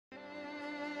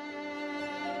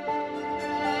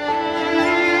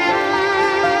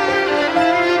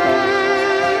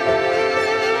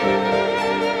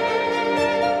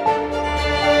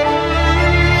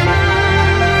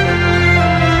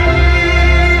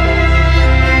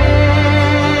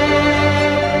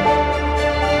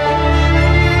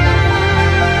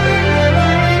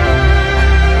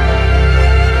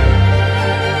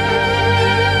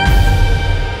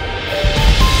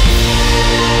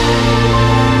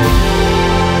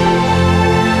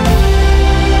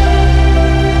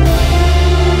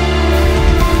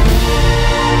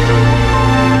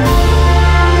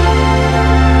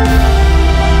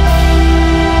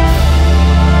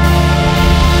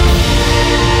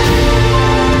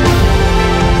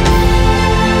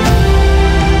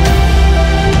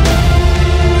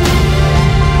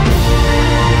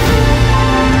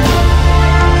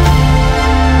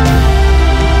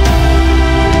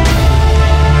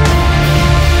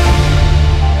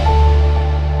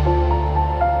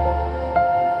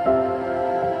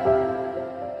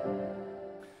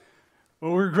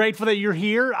grateful that you're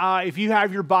here. If you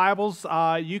have your Bibles,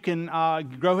 you can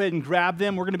go ahead and grab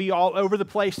them. We're going to be all over the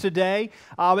place today.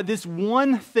 But this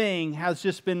one thing has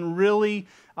just been really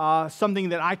something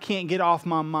that I can't get off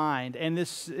my mind. And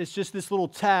it's just this little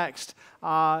text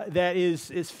that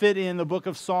is fit in the book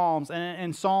of Psalms.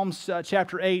 And Psalms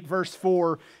chapter 8, verse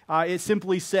 4, it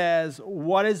simply says,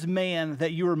 "What is man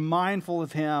that you are mindful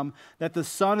of him, that the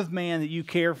Son of Man that you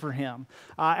care for him?"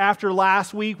 After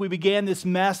last week, we began this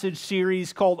message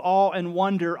series called Awe and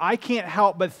Wonder. I can't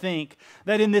help but think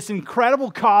that in this incredible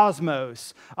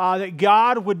cosmos, that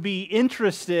God would be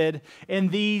interested in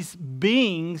these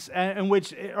beings, and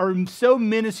which are so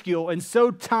minuscule and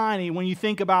so tiny when you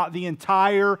think about the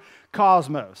entire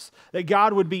cosmos. That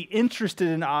God would be interested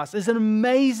in us is an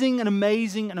amazing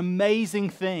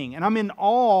thing. And I'm in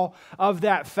awe of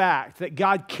that fact, that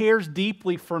God cares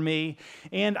deeply for me.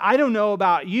 And I don't know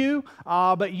about you,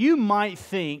 but you might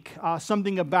think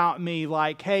something about me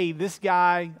like, hey, this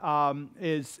guy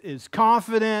is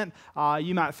confident.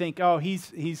 You might think, oh,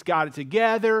 he's got it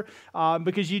together,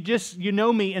 because you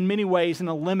know me in many ways in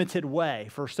a limited way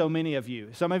for so many of you.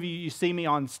 Some of you see me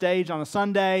on stage on a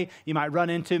Sunday. You might run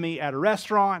into me at a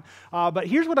restaurant. But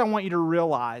here's what I want you to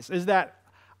realize is that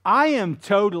I am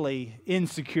totally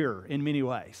insecure in many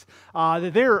ways.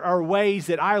 That there are ways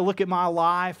that I look at my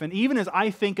life, and even as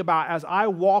I think about, as I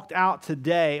walked out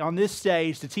today on this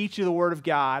stage to teach you the Word of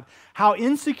God, how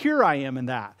insecure I am in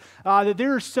that. That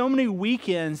there are so many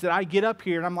weekends that I get up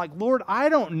here and I'm like, Lord, I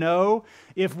don't know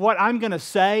if what I'm going to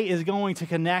say is going to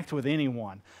connect with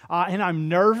anyone. And I'm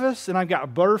nervous and I've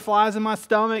got butterflies in my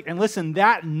stomach. And listen,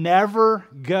 that never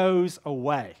goes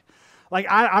away. Like,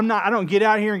 I don't get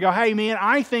out here and go, hey, man,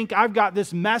 I think I've got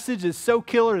this message that's so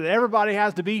killer that everybody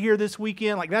has to be here this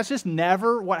weekend. Like, that's just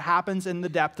never what happens in the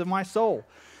depth of my soul.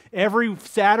 Every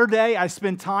Saturday, I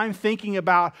spend time thinking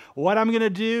about what I'm going to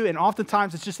do, and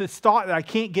oftentimes it's just this thought that I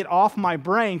can't get off my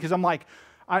brain because I'm like,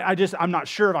 I'm not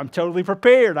sure if I'm totally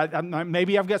prepared.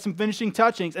 Maybe I've got some finishing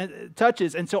touches.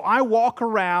 And so I walk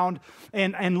around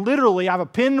and literally I have a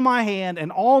pen in my hand,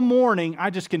 and all morning I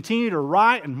just continue to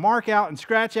write and mark out and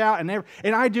scratch out.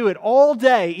 And I do it all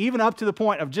day, even up to the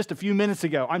point of just a few minutes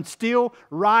ago. I'm still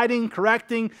writing,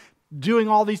 correcting, doing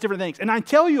all these different things. And I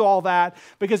tell you all that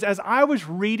because as I was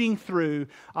reading through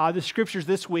the scriptures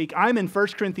this week, I'm in 1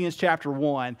 Corinthians chapter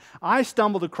 1. I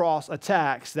stumbled across a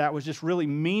text that was just really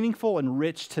meaningful and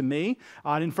rich to me.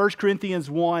 In 1 Corinthians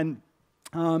 1,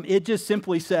 it just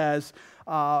simply says,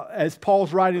 as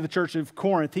Paul's writing to the church of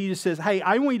Corinth, he just says, hey,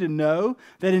 I want you to know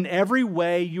that in every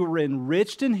way you are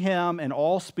enriched in him in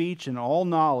all speech and all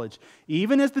knowledge,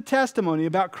 even as the testimony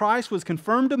about Christ was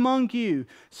confirmed among you,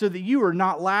 so that you are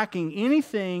not lacking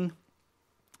anything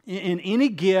in any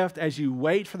gift as you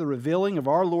wait for the revealing of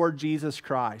our Lord Jesus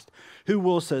Christ, who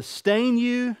will sustain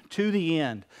you to the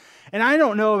end. And I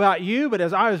don't know about you, but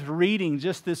as I was reading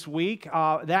just this week,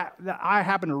 that I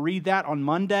happened to read that on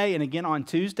Monday and again on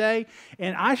Tuesday,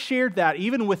 and I shared that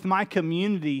even with my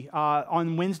community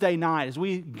on Wednesday night as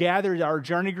we gathered our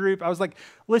journey group. I was like,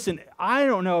 listen, I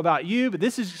don't know about you, but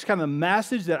this is just kind of the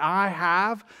message that I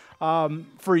have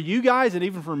for you guys and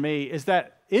even for me, is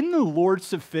that isn't the Lord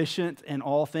sufficient in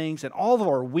all things? In all of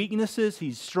our weaknesses,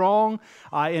 He's strong.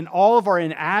 In all of our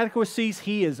inadequacies,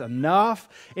 He is enough.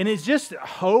 And it's just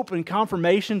hope and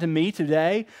confirmation to me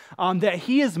today that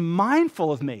He is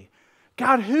mindful of me.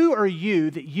 God, who are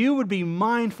you that you would be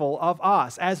mindful of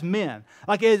us as men?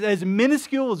 Like as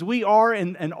minuscule as we are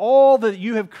and all that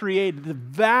you have created, the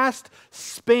vast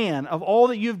span of all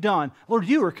that you've done, Lord,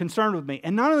 you are concerned with me.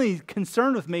 And not only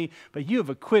concerned with me, but you have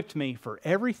equipped me for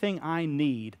everything I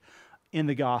need in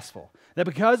the gospel. That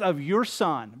because of your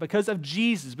Son, because of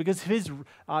Jesus, because of His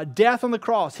death on the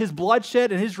cross, His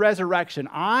bloodshed and His resurrection,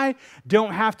 I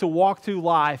don't have to walk through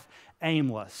life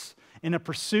aimless in a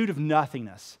pursuit of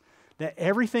nothingness. That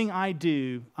everything I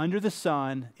do under the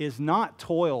sun is not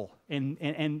toil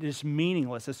and just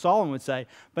meaningless, as Solomon would say,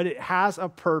 but it has a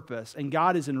purpose, and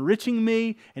God is enriching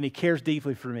me, and He cares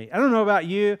deeply for me. I don't know about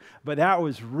you, but that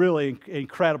was really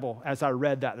incredible as I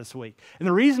read that this week. And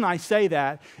the reason I say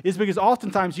that is because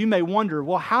oftentimes you may wonder,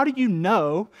 well, how do you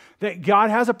know that God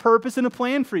has a purpose and a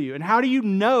plan for you? And how do you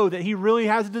know that He really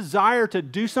has a desire to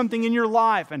do something in your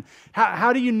life? And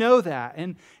how do you know that?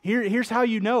 And here's how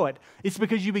you know it. It's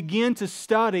because you begin to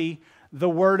study the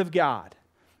Word of God.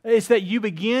 It's that you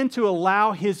begin to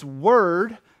allow His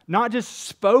Word, not just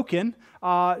spoken,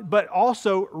 but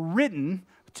also written,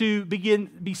 to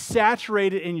be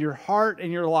saturated in your heart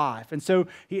and your life. And so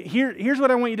here's what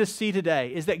I want you to see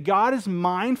today, is that God is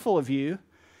mindful of you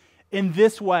in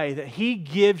this way, that He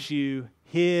gives you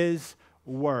His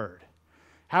Word.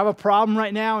 have a problem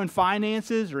right now in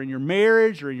finances or in your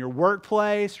marriage or in your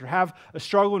workplace, or have a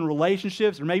struggle in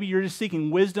relationships, or maybe you're just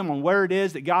seeking wisdom on where it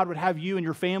is that God would have you and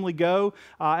your family go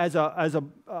as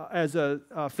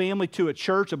a family to a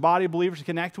church, a body of believers to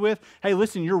connect with, hey,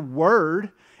 listen, your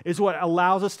word is what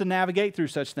allows us to navigate through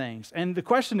such things. And the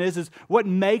question is what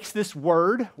makes this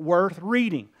word worth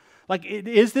reading? Like,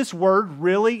 is this word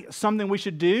really something we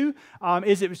should do?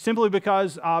 Is it simply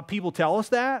because people tell us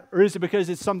that? Or is it because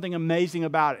it's something amazing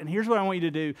about it? And here's what I want you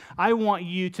to do. I want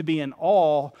you to be in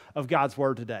awe of God's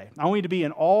word today. I want you to be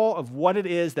in awe of what it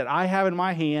is that I have in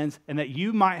my hands and that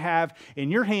you might have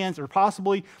in your hands, or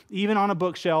possibly even on a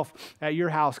bookshelf at your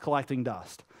house collecting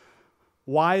dust.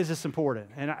 Why is this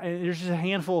important? And there's just a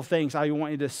handful of things I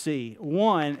want you to see.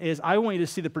 One is I want you to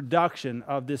see the production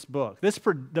of this book.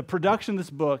 The production of this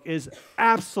book is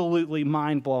absolutely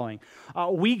mind-blowing.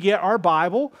 We get our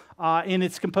Bible, and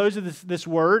it's composed of this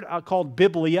word called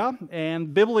Biblia,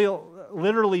 and Biblia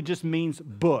literally just means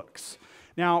books.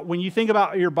 Now, when you think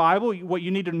about your Bible, what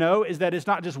you need to know is that it's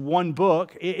not just one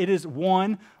book. It is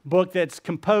one book that's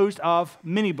composed of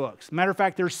many books. Matter of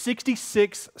fact, there's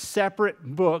 66 separate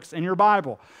books in your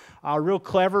Bible. A real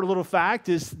clever little fact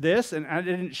is this, and I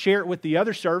didn't share it with the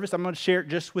other service. I'm going to share it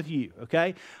just with you,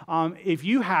 okay? If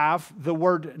you have the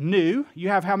word new, you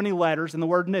have how many letters in the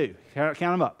word new? Count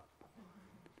them up.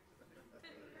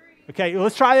 Okay,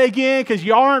 let's try that again because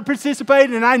y'all aren't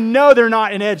participating, and I know they're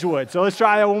not in Edgewood. So let's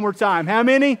try that one more time. How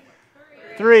many?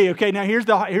 Three. Okay, now here's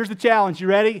the challenge. You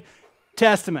ready?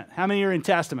 Testament. How many are in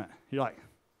Testament? You're like,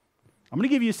 I'm going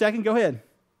to give you a second. Go ahead.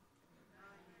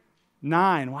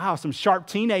 9. Wow, some sharp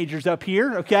teenagers up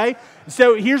here, okay?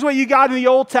 So here's what you got in the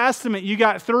Old Testament. You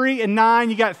got 3 and 9.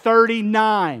 You got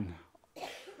 39.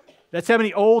 That's how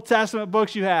many Old Testament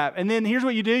books you have. And then here's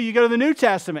what you do. You go to the New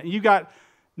Testament. You got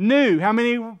new. How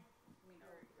many?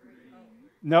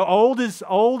 No, old is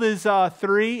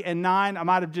 3 and 9. I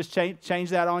might have just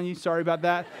changed that on you. Sorry about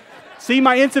that. See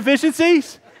my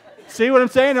insufficiencies? See what I'm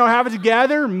saying? I don't have it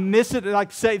together. Miss it.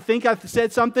 Think I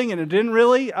said something and it didn't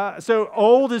really. So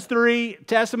old is 3.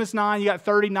 Testament's 9. You got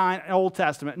 39 Old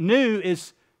Testament. New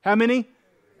is how many?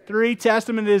 3.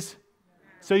 Testament is.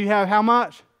 So you have how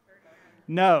much?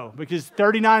 No, because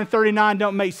 39 and 39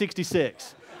 don't make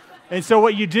 66. And so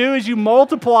what you do is you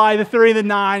multiply the 3 and the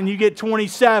 9, and you get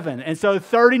 27. And so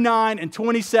 39 and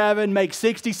 27 make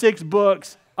 66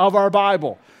 books of our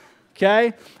Bible.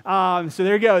 Okay? So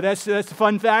there you go. That's a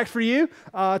fun fact for you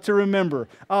to remember.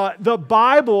 The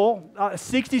Bible,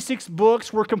 66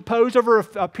 books, were composed over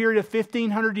a period of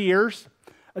 1,500 years.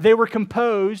 They were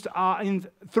composed in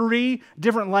 3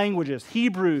 different languages.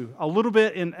 Hebrew, a little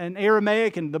bit in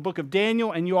Aramaic, and the book of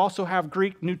Daniel, and you also have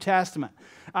Greek New Testament.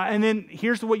 And then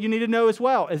here's what you need to know as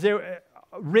well, is they're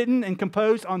written and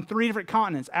composed on 3 different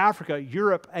continents: Africa,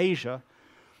 Europe, Asia.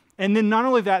 And then not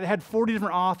only that, they had 40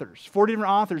 different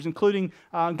authors, including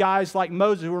guys like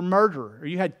Moses, who were murderers. Or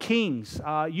you had kings.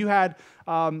 You had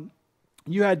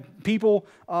people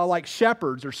like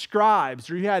shepherds or scribes,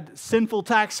 or you had sinful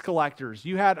tax collectors.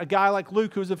 You had a guy like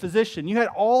Luke who was a physician. You had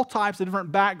all types of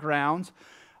different backgrounds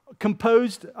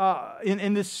composed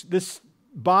in this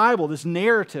Bible, this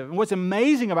narrative. And what's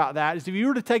amazing about that is if you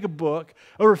were to take a book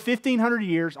over 1,500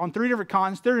 years on 3 different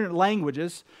continents, 3 different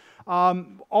languages,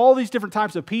 all these different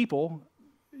types of people,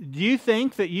 do you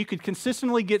think that you could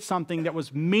consistently get something that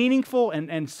was meaningful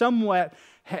and somewhat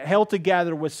held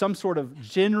together with some sort of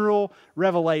general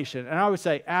revelation? And I would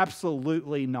say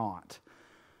absolutely not.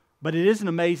 But it is an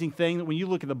amazing thing that when you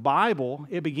look at the Bible,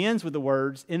 it begins with the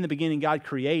words, "In the beginning God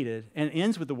created," and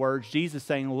ends with the words, Jesus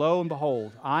saying, "Lo and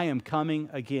behold, I am coming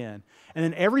again." And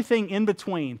then everything in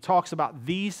between talks about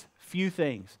these few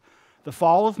things: the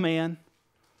fall of man,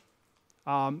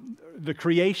 the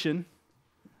creation.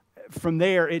 From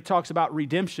there, it talks about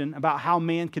redemption, about how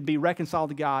man could be reconciled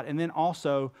to God, and then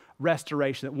also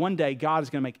restoration, that one day God is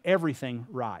going to make everything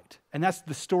right. And that's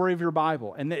the story of your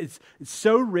Bible. And it's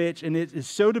so rich and it is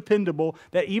so dependable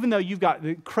that even though you've got the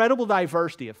incredible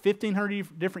diversity of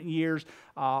 1,500 different years,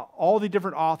 all the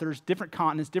different authors, different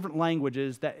continents, different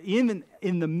languages, that even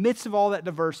in the midst of all that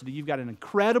diversity, you've got an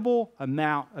incredible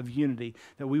amount of unity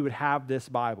that we would have this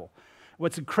Bible.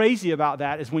 What's crazy about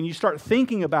that is when you start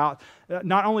thinking about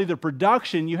not only the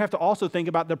production, you have to also think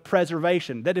about the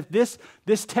preservation. That if this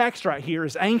text right here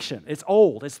is ancient, it's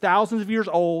old, it's thousands of years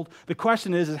old, the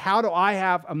question is how do I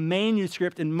have a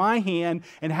manuscript in my hand,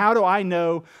 and how do I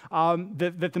know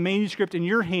that the manuscript in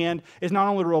your hand is not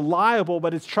only reliable,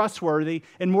 but it's trustworthy,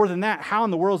 and more than that, how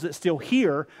in the world is it still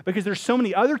here? Because there's so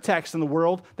many other texts in the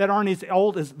world that aren't as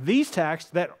old as these texts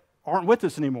that aren't with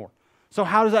us anymore. So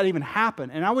how does that even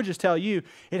happen? And I would just tell you,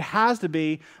 it has to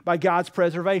be by God's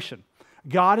preservation.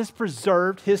 God has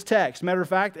preserved his text. Matter of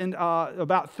fact, in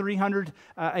about 300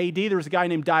 AD, there was a guy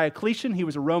named Diocletian. He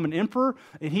was a Roman emperor,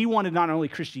 and he wanted not only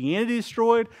Christianity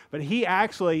destroyed, but he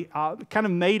actually kind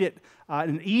of made it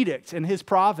an edict in his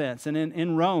province and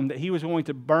in Rome that he was going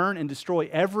to burn and destroy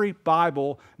every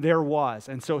Bible there was.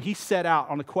 And so he set out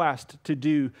on a quest to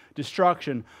do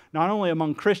destruction, not only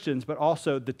among Christians, but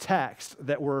also the texts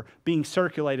that were being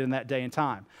circulated in that day and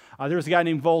time. There was a guy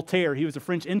named Voltaire. He was a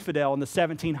French infidel in the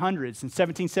 1700s. In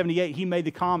 1778, he made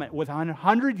the comment, with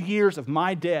 100 years of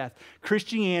my death,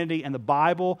 Christianity and the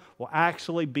Bible will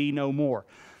actually be no more.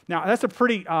 Now, that's a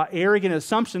pretty arrogant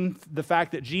assumption, the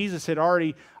fact that Jesus had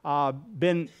already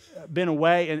been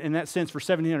away in that sense for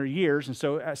 1,700 years. And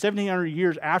so 1,700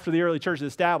 years after the early church is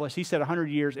established, he said 100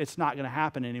 years, it's not going to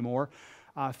happen anymore.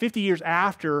 50 years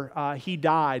after he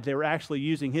died, they were actually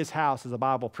using his house as a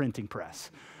Bible printing press.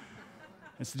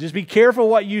 And so just be careful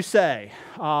what you say.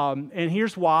 And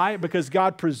here's why, because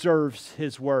God preserves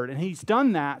his word. And he's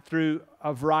done that through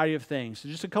a variety of things. So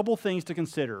just a couple of things to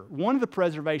consider. One of the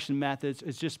preservation methods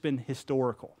has just been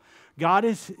historical. God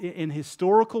is, in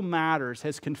historical matters,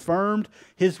 has confirmed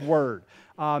his word.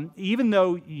 Even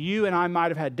though you and I might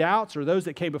have had doubts, or those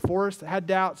that came before us had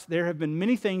doubts, there have been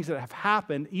many things that have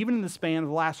happened, even in the span of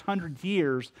the last 100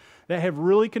 years, that have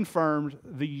really confirmed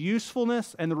the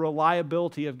usefulness and the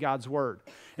reliability of God's word.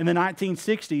 In the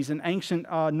 1960s, in ancient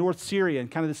North Syria,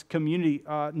 and kind of this community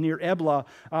near Ebla,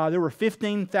 there were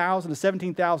 15,000 to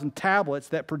 17,000 tablets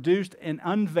that produced and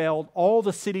unveiled all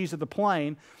the cities of the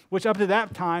plain, which up to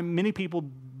that time, many people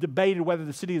debated whether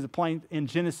the cities of the plain in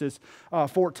Genesis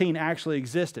 14 actually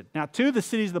existed. Now, two of the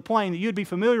cities of the plain that you'd be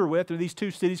familiar with are these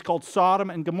two cities called Sodom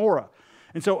and Gomorrah.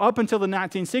 And so up until the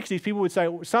 1960s, people would say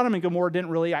Sodom and Gomorrah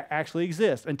didn't really actually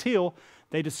exist until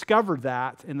they discovered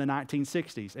that in the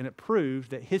 1960s, and it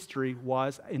proved that history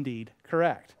was indeed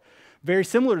correct. Very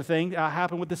similar thing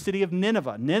happened with the city of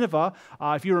Nineveh. Nineveh,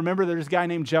 if you remember, there's a guy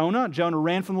named Jonah. Jonah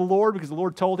ran from the Lord because the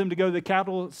Lord told him to go to the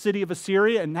capital city of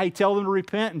Assyria and, hey, tell them to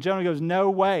repent. And Jonah goes,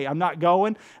 no way, I'm not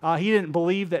going. He didn't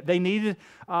believe that they needed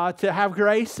to have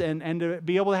grace and to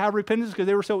be able to have repentance because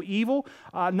they were so evil.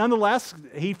 Nonetheless,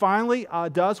 he finally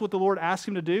does what the Lord asked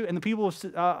him to do, and the people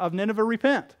of Nineveh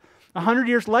repent. 100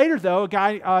 years later, though, a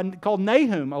guy called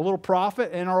Nahum, a little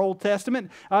prophet in our Old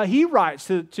Testament, he writes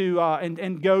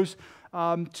and goes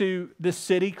to this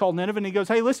city called Nineveh, and he goes,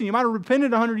 hey, listen, you might have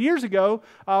repented 100 years ago,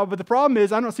 but the problem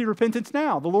is I don't see repentance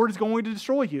now. The Lord is going to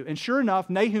destroy you. And sure enough,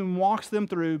 Nahum walks them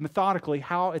through methodically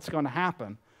how it's going to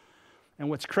happen. And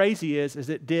what's crazy is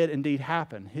it did indeed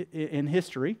happen in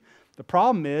history. The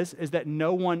problem is that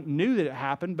no one knew that it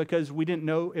happened because we didn't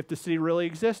know if the city really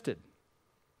existed.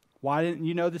 Why didn't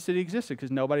you know the city existed?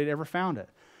 Because nobody had ever found it.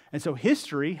 And so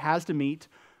history has to meet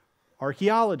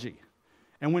archaeology.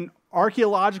 And when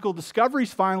archaeological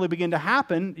discoveries finally begin to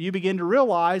happen, you begin to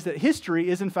realize that history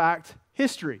is in fact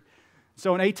history.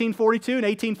 So in 1842 and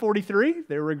 1843,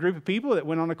 there were a group of people that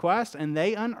went on a quest, and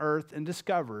they unearthed and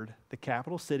discovered the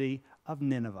capital city of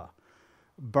Nineveh,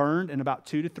 burned in about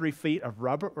 2 to 3 feet of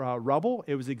rubble.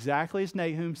 It was exactly as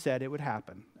Nahum said it would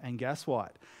happen. And guess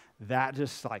what? That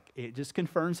it just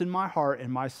confirms in my heart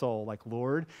and my soul, like,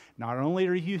 Lord, not only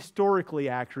are you historically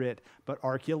accurate, but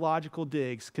archaeological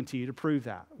digs continue to prove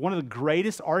that. One of the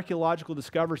greatest archaeological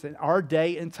discoveries in our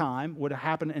day and time would have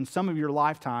happened in some of your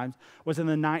lifetimes was in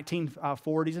the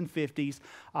 1940s and 50s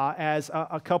as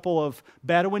a couple of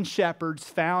Bedouin shepherds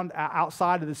found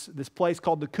outside of this place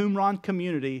called the Qumran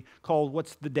community called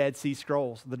what's the Dead Sea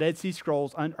Scrolls. The Dead Sea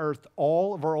Scrolls unearthed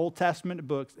all of our Old Testament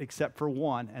books except for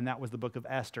one, and that was the book of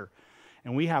Esther.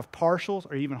 And we have partials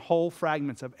or even whole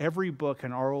fragments of every book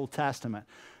in our Old Testament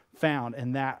found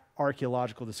in that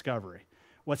archaeological discovery.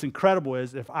 What's incredible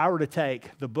is if I were to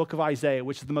take the book of Isaiah,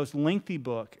 which is the most lengthy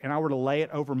book, and I were to lay it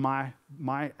over my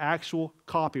actual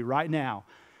copy right now,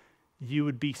 you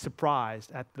would be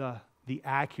surprised at the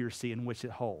accuracy in which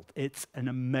it holds. It's an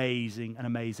amazing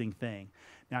thing.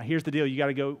 Now, here's the deal. You got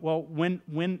to go, well, when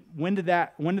did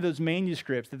those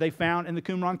manuscripts that they found in the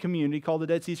Qumran community called the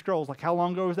Dead Sea Scrolls, like how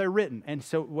long ago was they written? And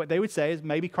so what they would say is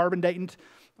maybe carbon dating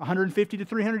 150 to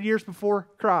 300 years before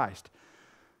Christ.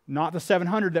 Not the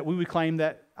 700 that we would claim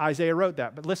that Isaiah wrote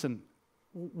that. But listen,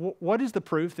 what is the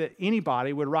proof that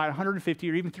anybody would write 150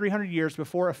 or even 300 years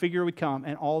before a figure would come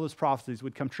and all those prophecies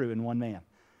would come true in one man?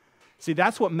 See,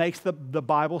 that's what makes the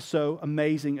Bible so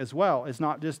amazing as well. It's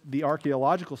not just the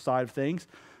archaeological side of things,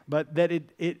 but that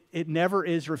it never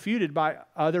is refuted by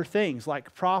other things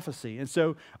like prophecy. And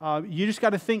so you just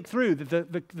got to think through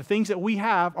that the things that we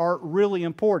have are really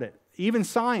important. even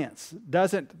science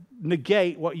doesn't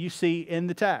negate what you see in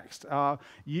the text.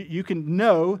 You can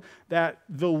know that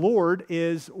the Lord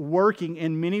is working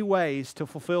in many ways to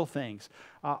fulfill things.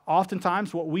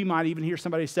 Oftentimes, what we might even hear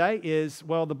somebody say is,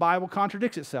 well, the Bible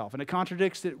contradicts itself, and it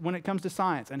contradicts it when it comes to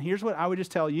science. And here's what I would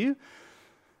just tell you,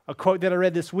 a quote that I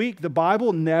read this week: the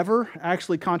Bible never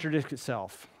actually contradicts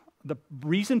itself. The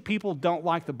reason people don't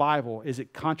like the Bible is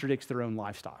it contradicts their own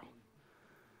lifestyle.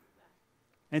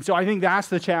 And so I think that's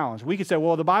the challenge. We could say,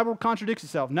 well, the Bible contradicts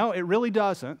itself. No, it really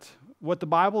doesn't. What the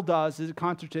Bible does is it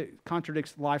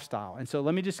contradicts lifestyle. And so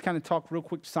let me just kind of talk real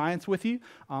quick science with you.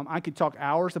 I could talk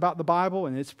hours about the Bible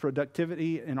and its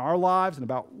productivity in our lives and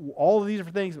about all of these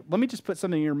different things. Let me just put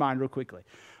something in your mind real quickly.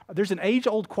 There's an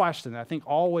age-old question that I think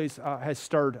always has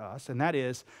stirred us, and that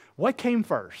is, what came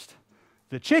first,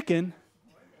 the chicken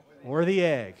or the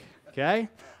egg? Okay?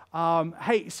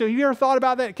 Hey, so have you ever thought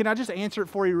about that? Can I just answer it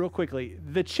for you real quickly?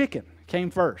 The chicken came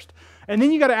first. And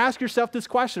then you got to ask yourself this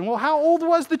question. Well, how old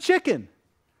was the chicken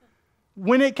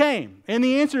when it came? And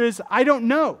the answer is, I don't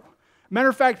know. Matter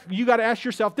of fact, you got to ask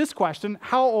yourself this question.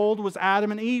 How old was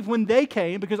Adam and Eve when they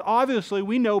came? Because obviously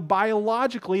we know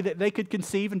biologically that they could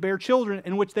conceive and bear children,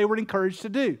 in which they were encouraged to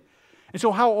do. And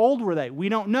so how old were they? We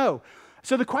don't know.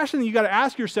 So the question that you got to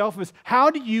ask yourself is, how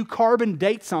do you carbon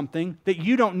date something that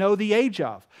you don't know the age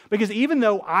of? Because even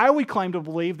though I would claim to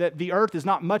believe that the earth is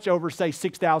not much over, say,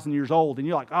 6,000 years old, and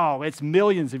you're like, oh, it's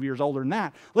millions of years older than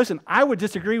that. Listen, I would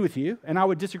disagree with you, and I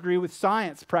would disagree with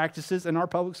science practices in our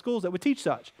public schools that would teach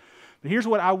such. But here's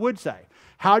what I would say.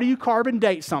 How do you carbon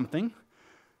date something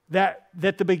that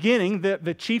the beginning,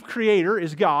 the chief creator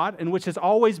is God, and which has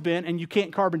always been, and you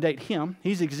can't carbon date him,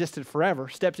 he's existed forever,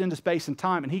 steps into space and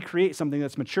time, and he creates something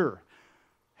that's mature.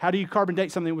 How do you carbon date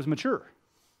something that was mature?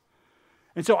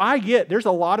 And so I get there's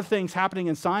a lot of things happening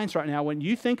in science right now. When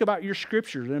you think about your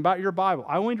scriptures and about your Bible,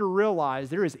 I want you to realize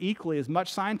there is equally as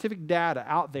much scientific data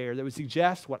out there that would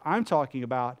suggest what I'm talking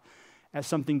about as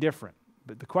something different.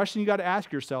 But the question you got to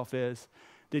ask yourself is,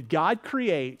 did God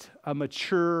create a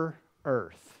mature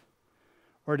earth?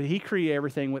 Or did he create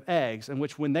everything with eggs, in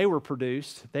which when they were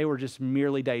produced, they were just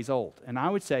merely days old? And I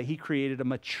would say he created a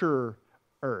mature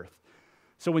earth.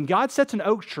 So when God sets an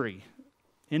oak tree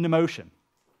into motion,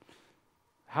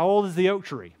 how old is the oak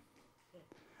tree?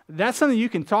 That's something you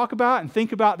can talk about and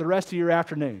think about the rest of your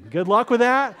afternoon. Good luck with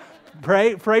that.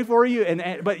 Pray for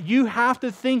you. But you have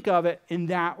to think of it in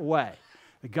that way.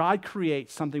 That God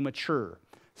creates something mature.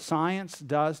 Science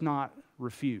does not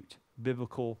refute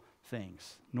biblical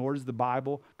things, nor does the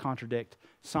Bible contradict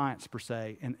science per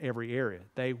se in every area.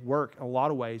 They work in a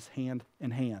lot of ways hand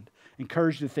in hand.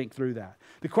 Encourage you to think through that.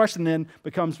 The question then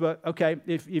becomes, okay,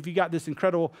 if you got this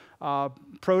incredible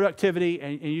productivity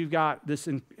and you've got this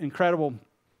incredible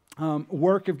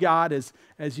work of God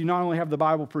as you not only have the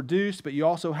Bible produced, but you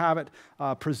also have it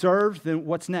preserved, then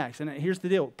what's next? And here's the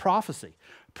deal, prophecy.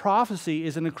 Prophecy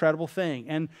is an incredible thing,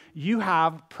 and you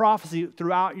have prophecy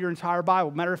throughout your entire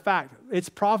Bible. Matter of fact, it's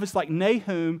prophets like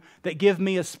Nahum that give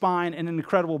me a spine and an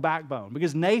incredible backbone,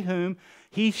 because Nahum,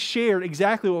 he shared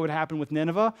exactly what would happen with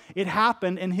Nineveh. It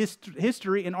happened, and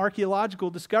history and archaeological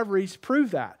discoveries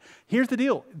prove that. Here's the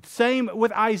deal. Same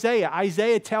with Isaiah.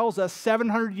 Isaiah tells us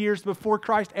 700 years before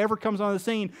Christ ever comes on the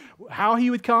scene how he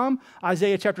would come.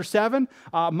 Isaiah chapter 7.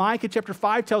 Micah chapter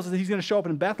 5 tells us that he's going to show up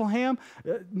in Bethlehem.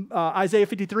 Isaiah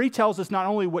 53 tells us not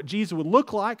only what Jesus would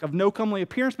look like, of no comely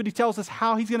appearance, but he tells us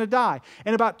how he's going to die.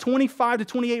 And about 25 to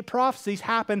 28 prophecies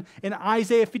happen in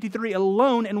Isaiah 53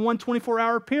 alone in one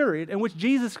 24-hour period, in which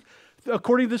Jesus,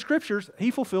 according to the scriptures, he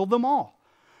fulfilled them all.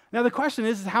 Now the question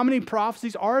is how many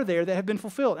prophecies are there that have been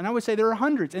fulfilled? And I would say there are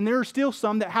hundreds, and there are still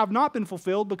some that have not been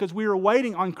fulfilled because we are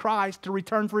waiting on Christ to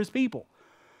return for his people.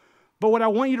 But what I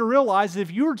want you to realize is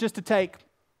if you were just to take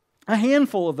a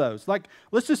handful of those, like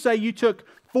let's just say you took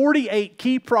 48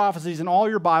 key prophecies in all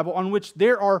your Bible, on which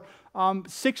there are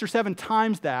 6 or 7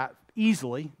 times that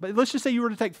easily, but let's just say you were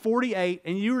to take 48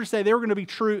 and you were to say they were going to be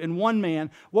true in one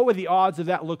man, what would the odds of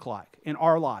that look like in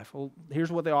our life? Well, here's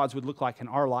what the odds would look like in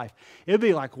our life. It would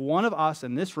be like one of us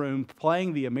in this room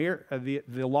playing the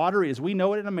lottery as we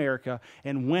know it in America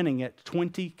and winning it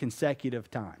 20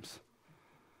 consecutive times.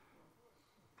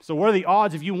 So what are the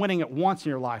odds of you winning it once in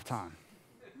your lifetime?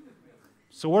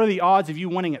 So what are the odds of you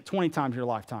winning it 20 times in your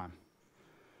lifetime?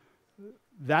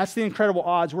 That's the incredible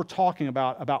odds we're talking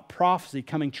about prophecy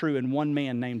coming true in one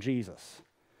man named Jesus.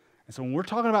 And so when we're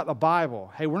talking about the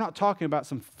Bible, hey, we're not talking about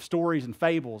some stories and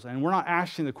fables, and we're not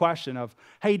asking the question of,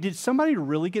 hey, did somebody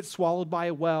really get swallowed by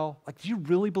a whale? Like, do you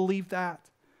really believe that?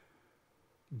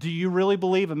 Do you really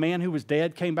believe a man who was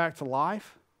dead came back to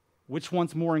life? Which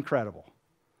one's more incredible?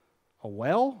 A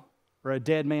whale or a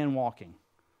dead man walking?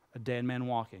 a dead man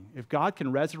walking. If God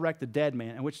can resurrect a dead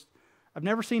man, and which I've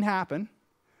never seen happen,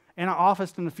 and I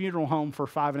officed in a funeral home for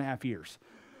 5.5 years.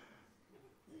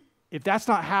 If that's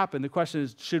not happened, the question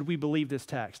is, should we believe this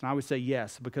text? And I would say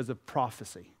yes, because of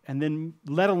prophecy. And then,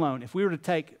 let alone, if we were to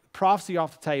take prophecy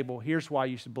off the table, here's why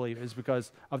you should believe it, is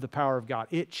because of the power of God.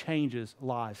 It changes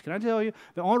lives. Can I tell you,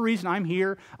 the only reason I'm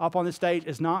here up on this stage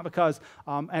is not because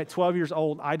at 12 years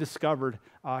old, I discovered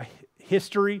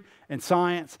history and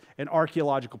science and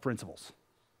archaeological principles.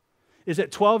 Is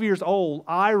at 12 years old,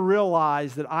 I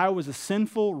realized that I was a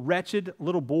sinful, wretched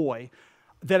little boy,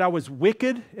 that I was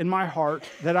wicked in my heart,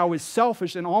 that I was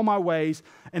selfish in all my ways,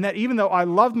 and that even though I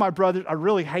loved my brothers, I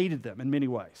really hated them in many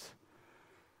ways.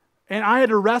 And I had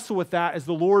to wrestle with that as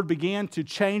the Lord began to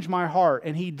change my heart.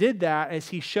 And He did that as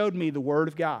He showed me the Word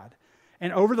of God.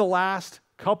 And over the last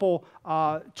couple,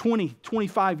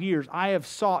 25 years, I have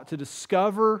sought to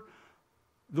discover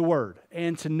the Word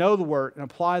and to know the Word and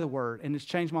apply the Word, and it's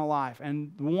changed my life.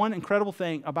 And one incredible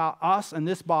thing about us and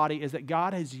this body is that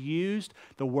God has used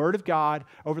the Word of God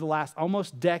over the last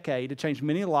almost decade to change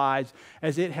many lives,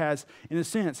 as it has, in a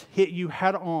sense, hit you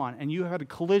head on, and you have had a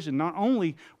collision not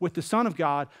only with the Son of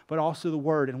God, but also the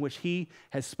Word in which He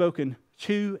has spoken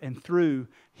to and through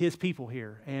His people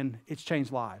here, and it's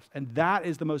changed lives. And that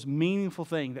is the most meaningful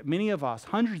thing that many of us,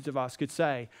 hundreds of us, could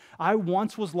say. I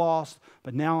once was lost,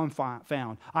 but now I'm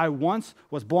found. I once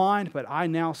was blind, but I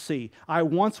now see. I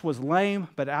once was lame,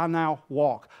 but I now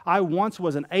walk. I once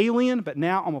was an alien, but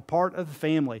now I'm a part of the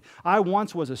family. I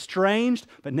once was estranged,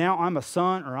 but now I'm a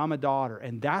son or I'm a daughter.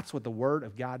 And that's what the Word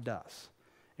of God does.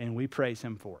 And we praise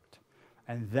Him for it.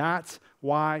 And that's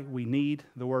why we need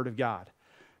the Word of God.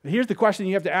 Here's the question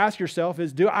you have to ask yourself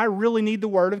is, do I really need the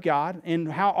Word of God,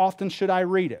 and how often should I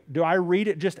read it? Do I read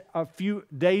it just a few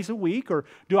days a week, or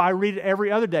do I read it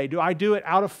every other day? Do I do it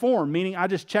out of form, meaning I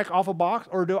just check off a box,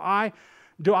 or do I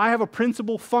have a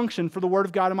principal function for the Word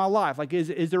of God in my life? Like,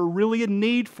 is there really a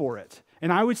need for it?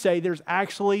 And I would say there's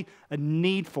actually a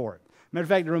need for it. Matter of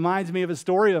fact, it reminds me of a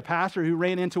story of a pastor who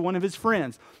ran into one of his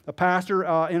friends. A pastor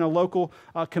in a local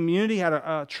community had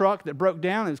a truck that broke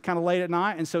down. It was kind of late at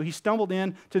night, and so he stumbled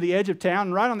in to the edge of town.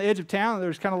 And right on the edge of town, there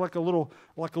was kind of like a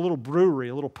little brewery,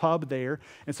 a little pub there.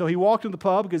 And so he walked to the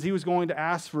pub because he was going to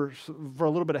ask for a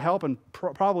little bit of help and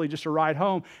probably just a ride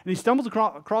home. And he stumbles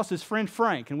across his friend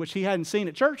Frank, in which he hadn't seen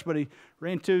at church, but he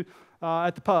ran to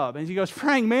at the pub. And he goes,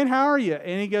 "Frank, man, how are you?"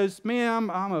 And he goes, "Man,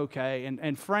 I'm okay."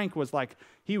 And Frank was like,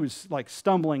 he was like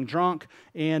stumbling drunk,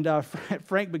 and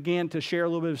Frank began to share a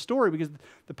little bit of a story because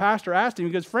the pastor asked him,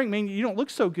 he goes, "Frank, man, you don't look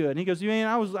so good." And he goes, "Man,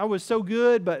 I was so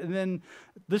good, but then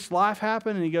this life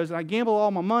happened." And he goes, "I gambled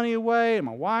all my money away, and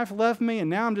my wife left me, and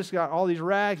now I'm just got all these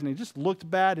rags." And he just looked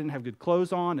bad, didn't have good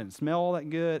clothes on, didn't smell all that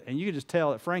good. And you could just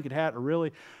tell that Frank had had a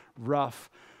really rough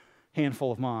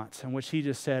handful of months in which he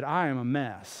just said, "I am a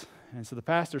mess." And so the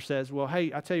pastor says, "Well,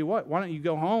 hey, I tell you what, why don't you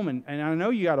go home, and I know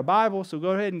you got a Bible, so go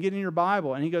ahead and get in your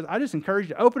Bible." And he goes, "I just encourage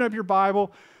you to open up your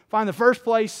Bible, find the first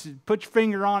place, put your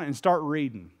finger on it, and start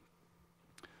reading."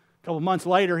 A couple of months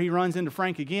later, he runs into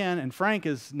Frank again, and Frank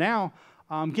is now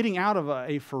getting out of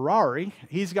a Ferrari.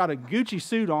 He's got a Gucci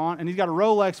suit on, and he's got a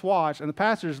Rolex watch, and the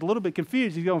pastor's a little bit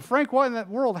confused. He's going, "Frank, what in that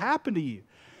world happened to you?"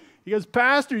 He goes,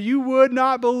 "Pastor, you would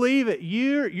not believe it.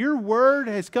 Your word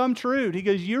has come true." He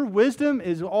goes, "Your wisdom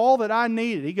is all that I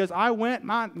needed." He goes, "I went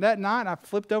that night, and I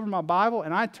flipped over my Bible,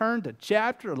 and I turned to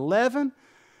chapter 11,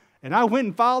 and I went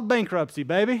and filed bankruptcy,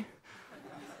 baby."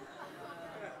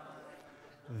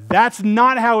 That's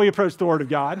not how we approach the Word of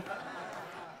God.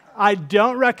 I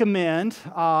don't recommend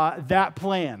that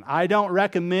plan. I don't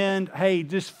recommend, hey,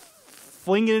 just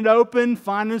flinging it open,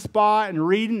 finding a spot, and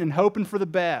reading and hoping for the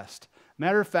best.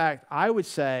 Matter of fact, I would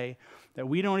say that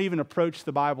we don't even approach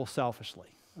the Bible selfishly.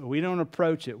 We don't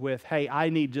approach it with, hey, I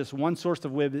need just one source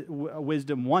of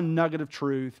wisdom, one nugget of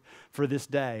truth for this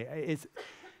day.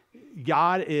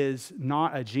 God is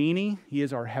not a genie. He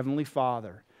is our Heavenly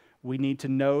Father. We need to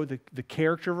know the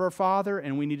character of our Father,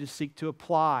 and we need to seek to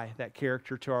apply that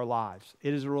character to our lives.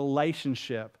 It is a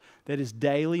relationship that is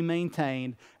daily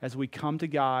maintained as we come to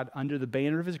God under the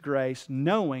banner of His grace,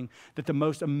 knowing that the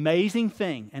most amazing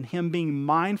thing, and Him being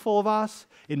mindful of us,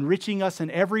 enriching us in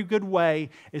every good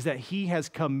way, is that He has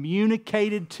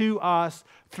communicated to us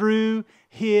through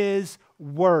His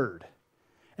Word.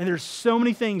 And there's so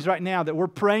many things right now that we're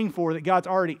praying for that God's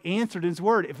already answered in His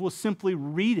Word if we'll simply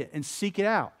read it and seek it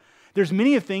out. There's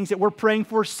many of things that we're praying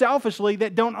for selfishly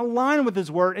that don't align with His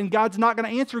Word, and God's not going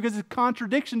to answer because it's a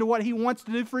contradiction to what He wants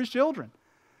to do for His children.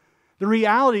 The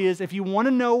reality is, if you want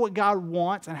to know what God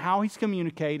wants and how He's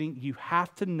communicating, you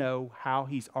have to know how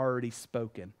He's already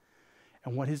spoken.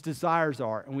 and what his desires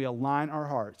are, and we align our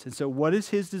hearts. And so what is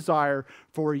his desire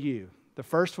for you? The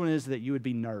first one is that you would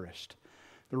be nourished.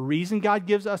 The reason God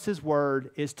gives us his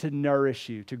word is to nourish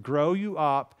you, to grow you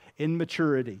up in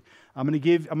maturity. I'm going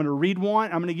to read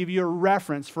one. I'm going to give you a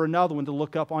reference for another one to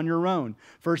look up on your own.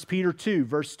 1 Peter 2,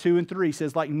 verse 2 and 3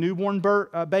 says, like newborn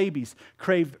babies,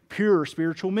 crave pure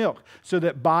spiritual milk, so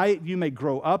that by it you may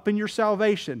grow up in your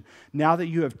salvation, now that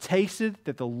you have tasted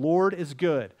that the Lord is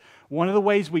good. One of the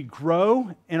ways we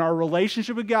grow in our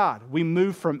relationship with God, we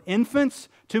move from infants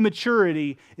to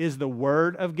maturity, is the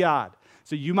Word of God.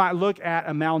 So you might look at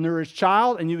a malnourished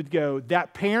child and you would go,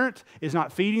 that parent is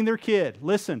not feeding their kid.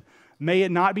 Listen, may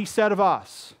it not be said of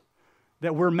us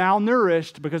that we're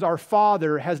malnourished because our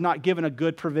Father has not given a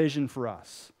good provision for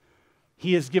us.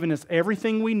 He has given us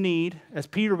everything we need, as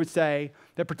Peter would say,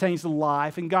 that pertains to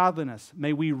life and godliness.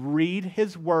 May we read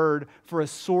his word for a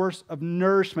source of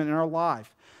nourishment in our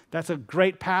life. That's a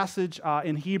great passage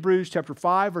in Hebrews chapter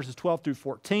 5, verses 12 through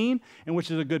 14, and which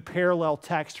is a good parallel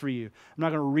text for you. I'm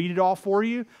not going to read it all for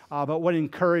you, but would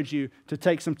encourage you to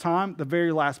take some time. The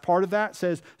very last part of that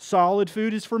says, solid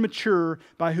food is for mature,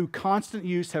 by who constant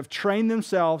use have trained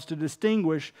themselves to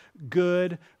distinguish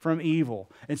good from evil.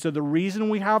 And so the reason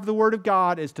we have the Word of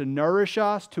God is to nourish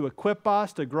us, to equip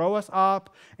us, to grow us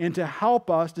up, and to help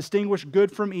us distinguish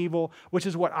good from evil, which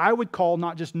is what I would call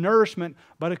not just nourishment,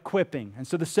 but equipping. And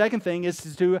so the second thing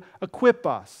is to equip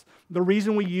us. The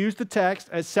reason we use the text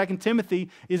as 2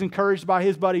 Timothy is encouraged by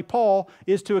his buddy Paul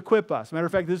is to equip us. Matter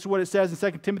of fact, this is what it says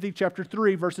in 2 Timothy chapter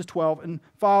 3, verses 12 and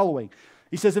following.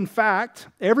 He says, in fact,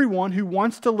 everyone who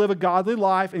wants to live a godly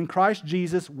life in Christ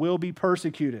Jesus will be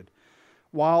persecuted,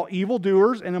 while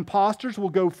evildoers and impostors will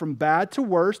go from bad to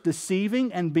worse,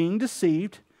 deceiving and being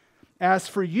deceived. As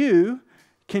for you,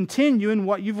 continue in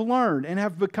what you've learned and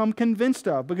have become convinced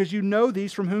of, because you know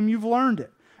these from whom you've learned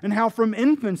it, and how from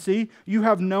infancy you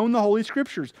have known the Holy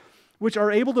Scriptures, which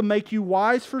are able to make you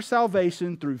wise for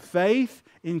salvation through faith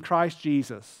in Christ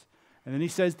Jesus. And then he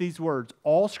says these words,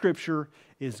 all Scripture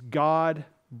is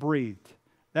God-breathed.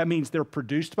 That means they're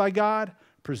produced by God,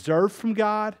 preserved from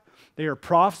God, they are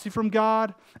prophecy from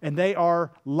God, and they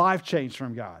are life change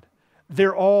from God.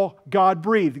 They're all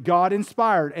God-breathed,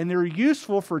 God-inspired, and they're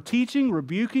useful for teaching,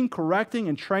 rebuking, correcting,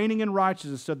 and training in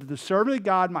righteousness, so that the servant of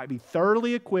God might be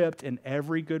thoroughly equipped in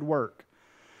every good work.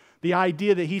 The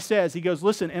idea that he says, he goes,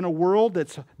 listen, in a world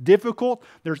that's difficult,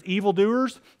 there's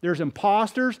evildoers, there's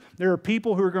imposters, there are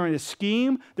people who are going to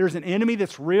scheme, there's an enemy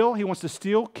that's real, he wants to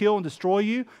steal, kill, and destroy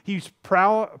you. He's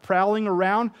prowling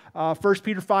around, 1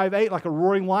 Peter 5:8, like a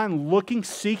roaring lion, looking,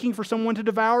 seeking for someone to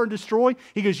devour and destroy.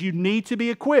 He goes, you need to be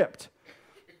equipped.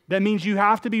 That means you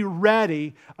have to be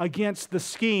ready against the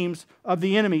schemes of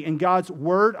the enemy, and God's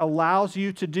Word allows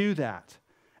you to do that.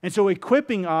 And so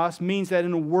equipping us means that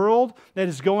in a world that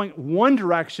is going one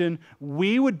direction,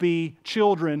 we would be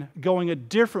children going a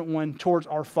different one towards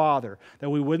our Father.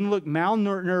 That we wouldn't look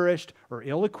malnourished or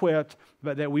ill-equipped,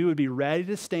 but that we would be ready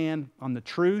to stand on the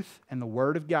truth and the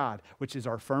Word of God, which is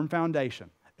our firm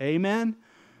foundation. Amen?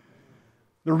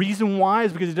 The reason why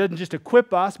is because it doesn't just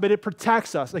equip us, but it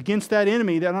protects us against that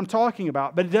enemy that I'm talking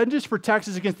about. But it doesn't just protect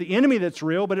us against the enemy that's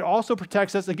real, but it also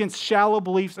protects us against shallow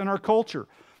beliefs in our culture.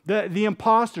 The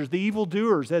imposters, the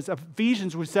evildoers, as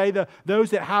Ephesians would say, those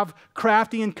that have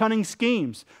crafty and cunning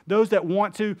schemes, those that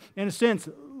want to, in a sense,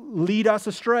 lead us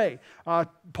astray.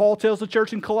 Paul tells the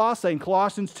church in Colossae, in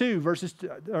Colossians 2,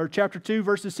 chapter 2,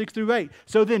 verses 6 through 8.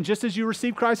 So then, just as you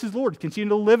receive Christ as Lord, continue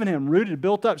to live in Him, rooted,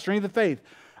 built up, strength of faith,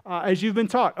 as you've been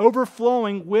taught,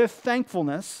 overflowing with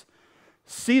thankfulness.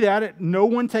 See that no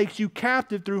one takes you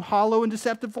captive through hollow and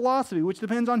deceptive philosophy, which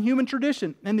depends on human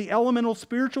tradition and the elemental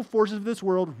spiritual forces of this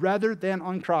world rather than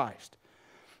on Christ.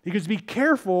 Because be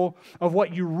careful of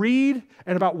what you read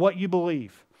and about what you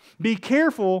believe. Be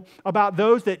careful about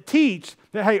those that teach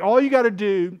that, hey, all you got to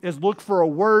do is look for a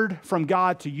word from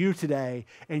God to you today,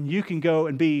 and you can go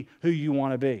and be who you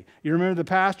want to be. You remember the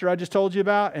pastor I just told you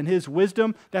about and his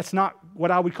wisdom? That's not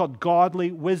what I would call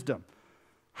godly wisdom.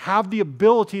 Have the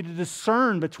ability to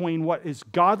discern between what is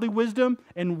godly wisdom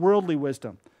and worldly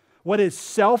wisdom. What is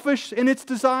selfish in its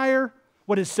desire,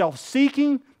 what is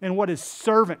self-seeking, and what is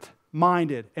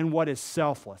servant-minded, and what is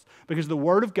selfless. Because the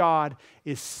Word of God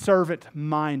is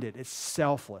servant-minded. It's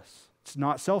selfless. It's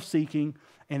not self-seeking,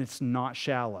 and it's not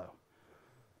shallow.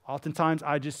 Oftentimes,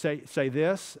 I just say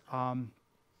this.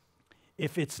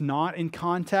 If it's not in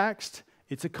context,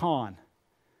 it's a con.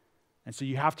 And so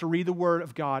you have to read the Word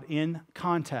of God in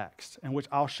context, and which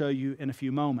I'll show you in a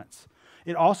few moments.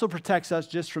 It also protects us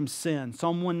just from sin.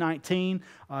 Psalm 119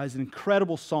 is an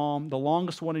incredible psalm, the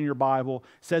longest one in your Bible.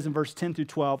 It says in verse 10 through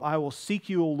 12, I will seek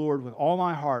you, O Lord, with all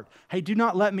my heart. Hey, do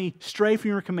not let me stray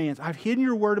from your commands. I've hidden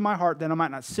your word in my heart that I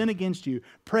might not sin against you.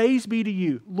 Praise be to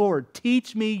you. Lord,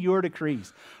 teach me your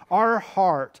decrees. Our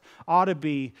heart ought to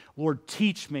be, Lord,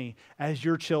 teach me as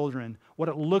your children what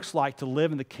it looks like to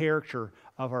live in the character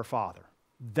of our Father.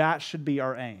 That should be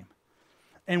our aim.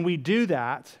 And we do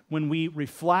that when we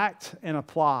reflect and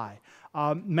apply.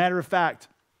 Matter of fact,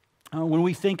 when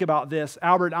we think about this,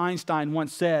 Albert Einstein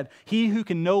once said, he who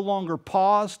can no longer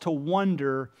pause to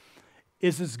wonder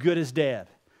is as good as dead.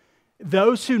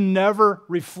 Those who never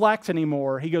reflect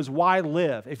anymore, he goes, why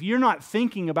live? If you're not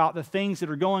thinking about the things that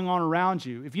are going on around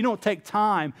you, if you don't take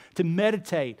time to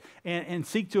meditate and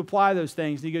seek to apply those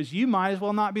things, he goes, you might as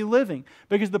well not be living,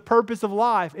 because the purpose of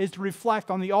life is to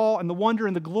reflect on the awe and the wonder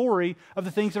and the glory of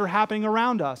the things that are happening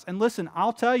around us. And listen,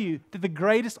 I'll tell you that the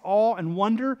greatest awe and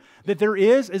wonder that there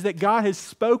is that God has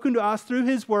spoken to us through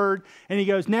His Word, and He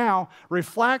goes, now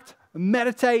reflect,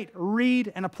 meditate,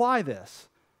 read, and apply this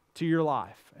to your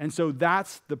life. And so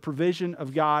that's the provision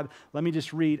of God. Let me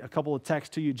just read a couple of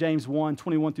texts to you. James 1,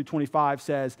 21 through 25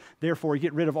 says, therefore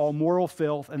get rid of all moral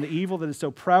filth and the evil that is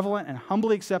so prevalent, and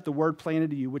humbly accept the word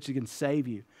planted to you, which can save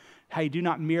you. Hey, do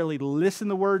not merely listen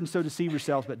to the word and so deceive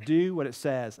yourselves, but do what it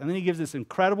says. And then he gives this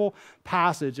incredible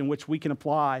passage in which we can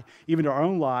apply even to our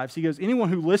own lives. He goes, anyone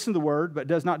who listens to the word but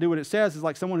does not do what it says is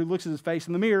like someone who looks at his face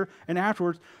in the mirror and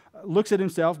afterwards looks at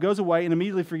himself, goes away, and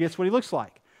immediately forgets what he looks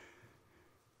like.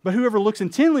 But whoever looks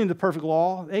intently into the perfect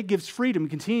law, it gives freedom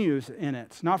and continues in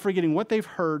it, not forgetting what they've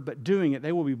heard, but doing it.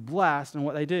 They will be blessed in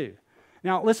what they do.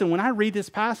 Now, listen, when I read this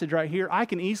passage right here, I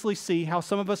can easily see how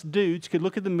some of us dudes could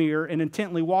look at the mirror and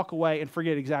intently walk away and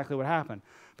forget exactly what happened.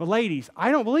 But ladies, I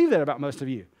don't believe that about most of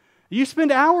you. You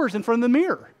spend hours in front of the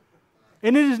mirror.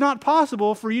 And it is not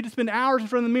possible for you to spend hours in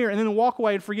front of the mirror and then walk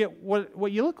away and forget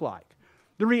what you look like.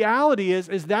 The reality is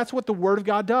that's what the Word of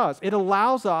God does. It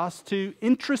allows us to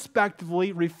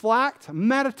introspectively reflect,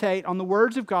 meditate on the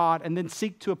words of God, and then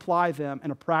seek to apply them in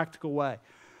a practical way.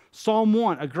 Psalm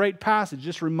 1, a great passage,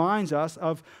 just reminds us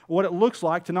of what it looks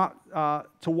like to not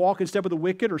to walk in step with the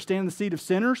wicked, or stand in the seat of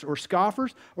sinners or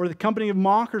scoffers or the company of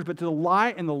mockers, but to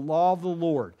delight in the law of the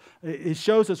Lord. It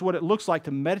shows us what it looks like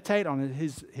to meditate on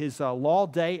His law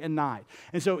day and night.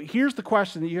 And so here's the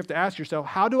question that you have to ask yourself: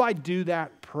 how do I do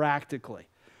that practically?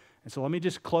 And so let me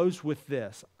just close with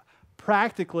this.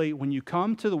 Practically, when you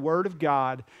come to the Word of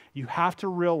God, you have to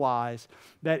realize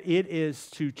that it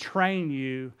is to train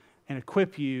you and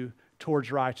equip you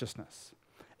towards righteousness.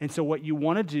 And so what you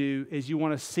want to do is you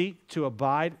want to seek to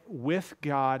abide with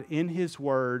God in His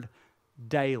Word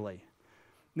daily.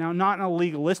 Now, not in a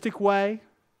legalistic way,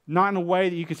 not in a way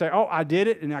that you can say, oh, I did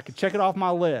it and I can check it off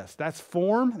my list. That's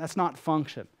form, that's not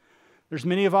function. There's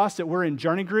many of us that we're in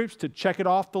journey groups to check it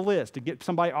off the list, to get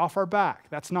somebody off our back.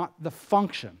 That's not the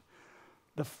function.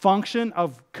 The function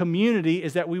of community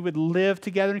is that we would live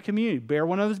together in community, bear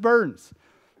one another's burdens,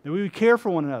 that we would care for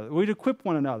one another, we'd equip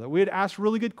one another, we'd ask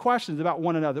really good questions about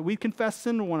one another, we'd confess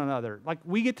sin to one another. Like,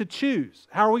 we get to choose.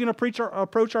 How are we going to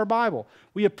approach our Bible?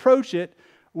 We approach it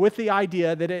with the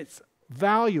idea that it's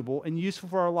valuable and useful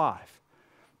for our life.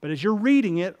 But as you're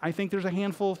reading it, I think there's a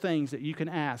handful of things that you can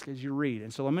ask as you read.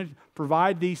 And so let me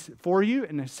provide these for you.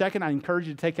 In a second, I encourage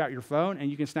you to take out your phone and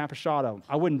you can snap a shot of them.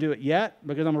 I wouldn't do it yet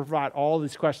because I'm going to provide all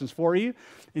these questions for you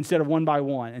instead of one by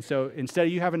one. And so instead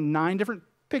of you having 9 different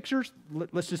pictures,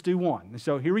 let's just do one. And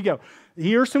so here we go.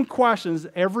 Here are some questions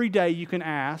every day you can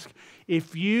ask.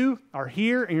 If you are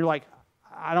here and you're like,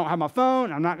 I don't have my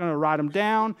phone, I'm not going to write them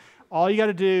down, all you got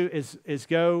to do is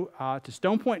go to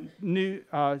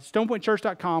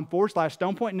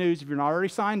stonepointchurch.com/Stonepoint News. If you're not already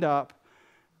signed up,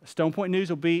 Stonepoint News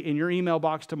will be in your email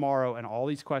box tomorrow, and all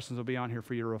these questions will be on here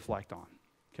for you to reflect on.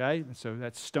 Okay? And so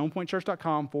that's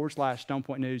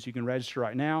stonepointchurch.com/Stonepoint News. You can register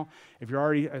right now. If you're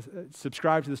already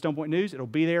subscribed to the Stonepoint News, it'll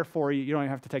be there for you. You don't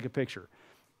even have to take a picture.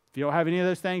 If you don't have any of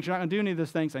those things, you're not going to do any of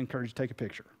those things, I encourage you to take a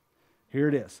picture. Here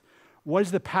it is. What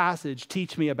does the passage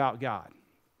teach me about God?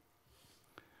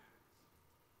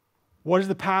 What does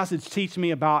the passage teach me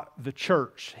about the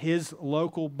church, His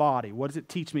local body? What does it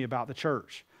teach me about the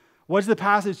church? What does the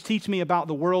passage teach me about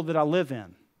the world that I live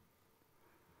in?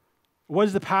 What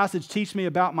does the passage teach me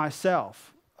about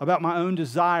myself, about my own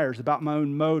desires, about my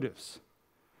own motives?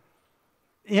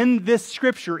 In this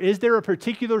scripture, is there a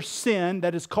particular sin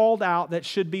that is called out that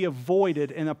should be avoided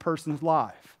in a person's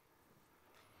life?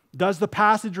 Does the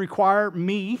passage require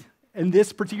me in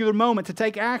this particular moment to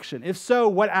take action? If so,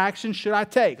 what action should I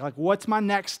take? Like, what's my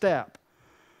next step?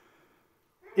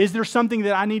 Is there something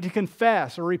that I need to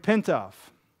confess or repent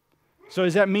of? So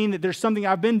does that mean that there's something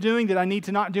I've been doing that I need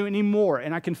to not do anymore?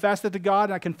 And I confess that to God,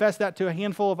 and I confess that to a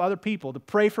handful of other people to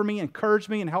pray for me, encourage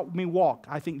me, and help me walk.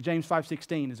 I think James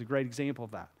 5:16 is a great example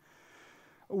of that.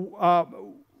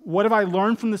 What have I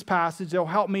learned from this passage that will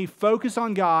help me focus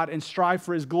on God and strive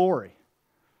for His glory?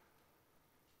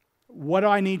 What do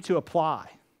I need to apply?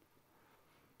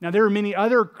 Now, there are many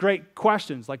other great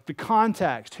questions, like the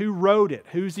context, who wrote it,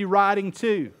 who's he writing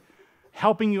to,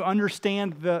 helping you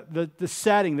understand the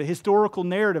setting, the historical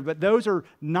narrative. But those are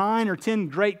 9 or 10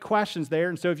 great questions there.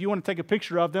 And so if you want to take a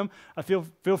picture of them,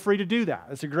 feel free to do that.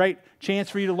 It's a great chance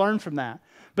for you to learn from that.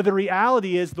 But the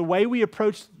reality is the way we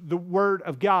approach the Word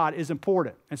of God is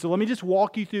important. And so let me just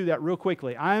walk you through that real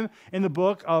quickly. I'm in the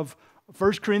book of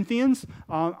 1 Corinthians.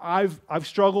 I've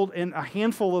struggled in a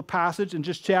handful of passages in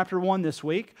just chapter 1 this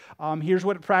week. Here's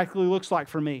what it practically looks like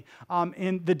for me.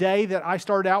 In the day that I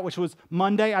started out, which was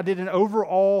Monday, I did an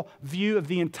overall view of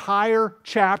the entire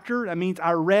chapter. That means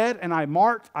I read and I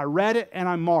marked. I read it and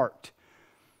I marked.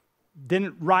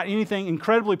 Didn't write anything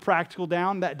incredibly practical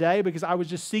down that day because I was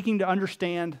just seeking to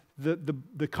understand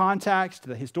the context,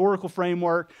 the historical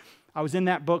framework. I was in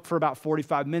that book for about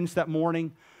 45 minutes that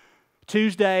morning.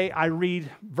 Tuesday, I read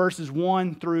verses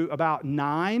 1 through about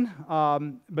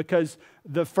 9 because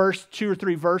the first 2 or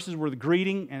 3 verses were the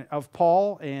greeting of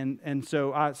Paul, and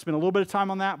so I spent a little bit of time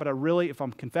on that, but I really, if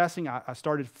I'm confessing, I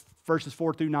started verses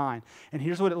 4 through 9. And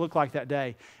here's what it looked like that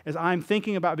day. As I'm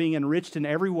thinking about being enriched in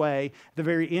every way, at the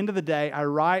very end of the day, I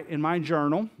write in my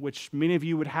journal, which many of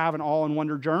you would have an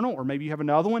all-in-wonder journal, or maybe you have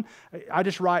another one. I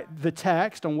just write the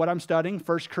text on what I'm studying,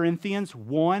 1 Corinthians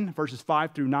 1, verses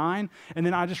 5 through 9, and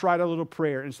then I just write a little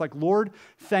prayer. And it's like, Lord,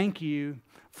 thank you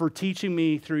for teaching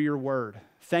me through your word.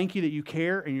 Thank you that you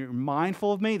care and you're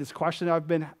mindful of me, this question I've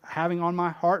been having on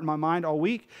my heart and my mind all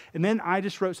week. And then I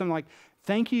just wrote something like,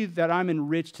 thank you that I'm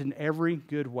enriched in every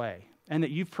good way and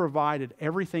that you've provided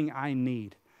everything I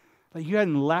need. That you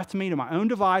hadn't left me to my own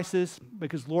devices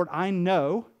because, Lord, I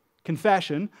know,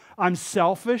 confession, I'm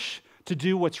selfish to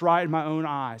do what's right in my own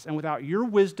eyes. And without your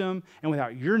wisdom and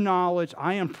without your knowledge,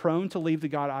 I am prone to leave the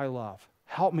God I love.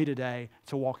 Help me today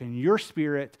to walk in your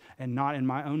spirit and not in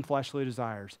my own fleshly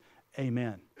desires.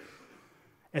 Amen.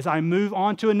 As I move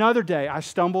on to another day, I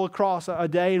stumble across a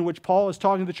day in which Paul is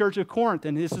talking to the church of Corinth,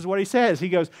 and this is what he says. He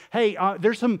goes, hey,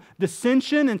 there's some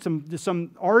dissension and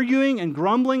some arguing and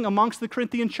grumbling amongst the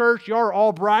Corinthian church. You are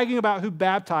all bragging about who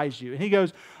baptized you. And he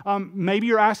goes, maybe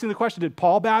you're asking the question, did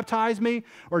Paul baptize me?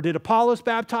 Or did Apollos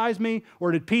baptize me?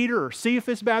 Or did Peter or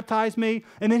Cephas baptize me?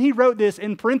 And then he wrote this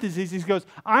in parentheses. He goes,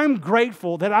 I'm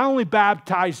grateful that I only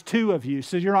baptized 2 of you,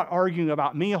 so you're not arguing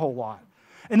about me a whole lot.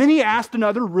 And then he asked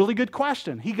another really good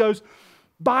question. He goes,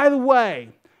 by the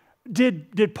way,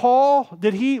 did Paul,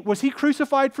 was he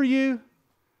crucified for you?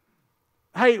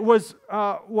 Hey, was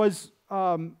Apollos,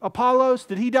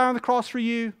 did he die on the cross for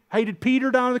you? Hey, did Peter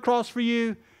die on the cross for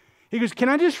you? He goes, can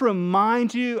I just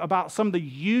remind you about some of the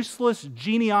useless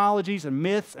genealogies and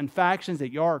myths and factions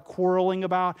that you are quarreling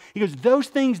about? He goes, those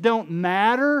things don't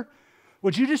matter.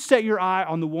 Would you just set your eye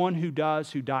on the one who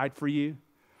does, who died for you?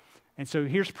 And so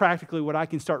here's practically what I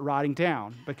can start writing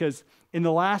down, because in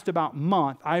the last about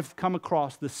month, I've come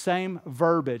across the same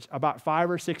verbiage about 5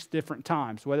 or 6 different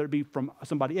times, whether it be from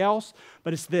somebody else,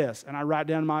 but it's this. And I write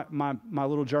down in my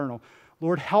little journal,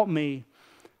 Lord, help me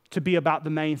to be about the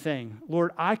main thing.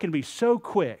 Lord, I can be so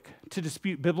quick to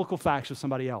dispute biblical facts with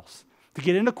somebody else, to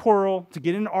get in a quarrel, to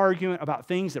get in an argument about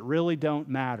things that really don't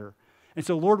matter. And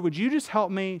so, Lord, would you just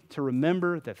help me to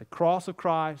remember that the cross of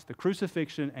Christ, the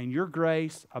crucifixion, and your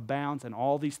grace abounds in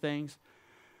all these things?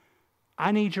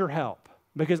 I need your help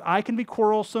because I can be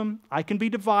quarrelsome, I can be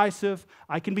divisive,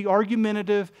 I can be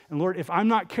argumentative, and Lord, if I'm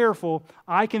not careful,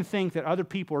 I can think that other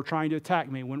people are trying to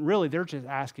attack me when really they're just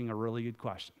asking a really good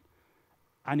question.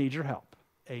 I need your help.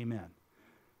 Amen.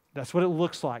 That's what it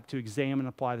looks like to examine and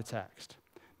apply the text.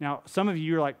 Now, some of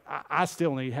you are like, I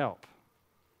still need help.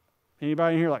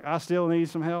 Anybody in here like, I still need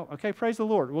some help? Okay, praise the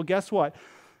Lord. Well, guess what?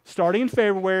 Starting in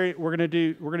February, we're going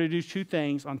to do 2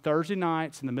 things. On Thursday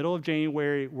nights in the middle of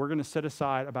January, we're going to set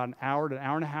aside about an hour to an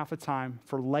hour and a half of time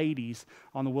for ladies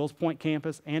on the Wills Point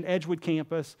campus and Edgewood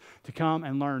campus to come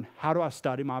and learn, how do I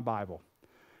study my Bible?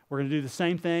 We're going to do the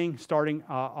same thing starting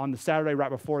on the Saturday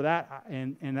right before that,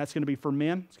 and that's going to be for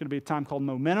men. It's going to be a time called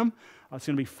Momentum. It's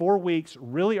going to be 4 weeks,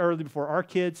 really early before our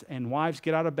kids and wives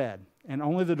get out of bed. And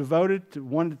only the devoted to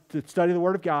want to study the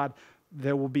Word of God,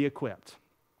 they will be equipped.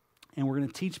 And we're going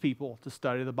to teach people to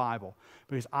study the Bible.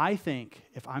 Because I think,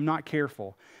 if I'm not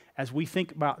careful, as we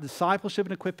think about discipleship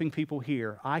and equipping people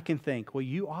here, I can think, well,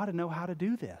 you ought to know how to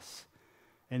do this.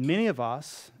 And many of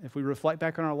us, if we reflect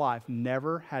back on our life,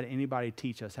 never had anybody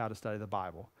teach us how to study the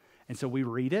Bible. And so we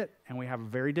read it, and we have a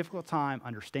very difficult time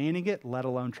understanding it, let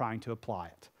alone trying to apply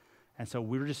it. And so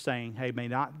we're just saying, hey, may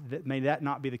that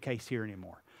not be the case here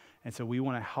anymore. And so we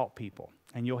want to help people.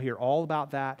 And you'll hear all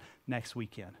about that next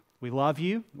weekend. We love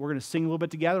you. We're going to sing a little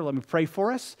bit together. Let me pray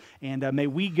for us. And may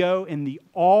we go in the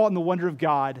awe and the wonder of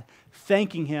God,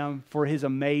 thanking Him for His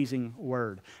amazing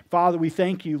word. Father, we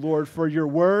thank you, Lord, for your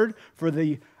word, for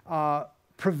the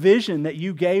provision that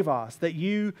you gave us, that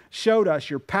you showed us,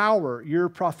 your power, your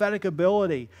prophetic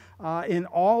ability in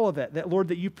all of it, that, Lord,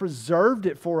 that you preserved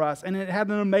it for us, and it had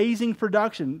an amazing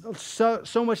production,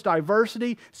 so much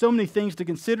diversity, so many things to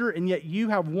consider, and yet you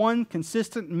have one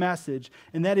consistent message,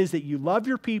 and that is that you love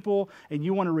your people and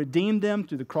you want to redeem them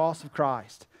through the cross of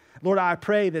Christ. Lord, I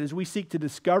pray that as we seek to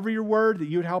discover your word, that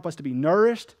you would help us to be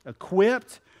nourished,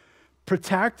 equipped,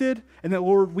 protected, and that,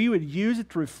 Lord, we would use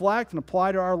it to reflect and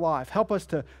apply to our life. Help us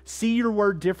to see your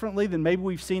word differently than maybe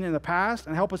we've seen in the past,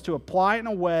 and help us to apply it in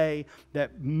a way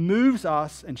that moves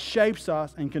us and shapes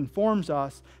us and conforms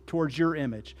us towards your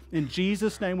image. In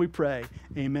Jesus' name we pray,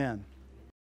 amen.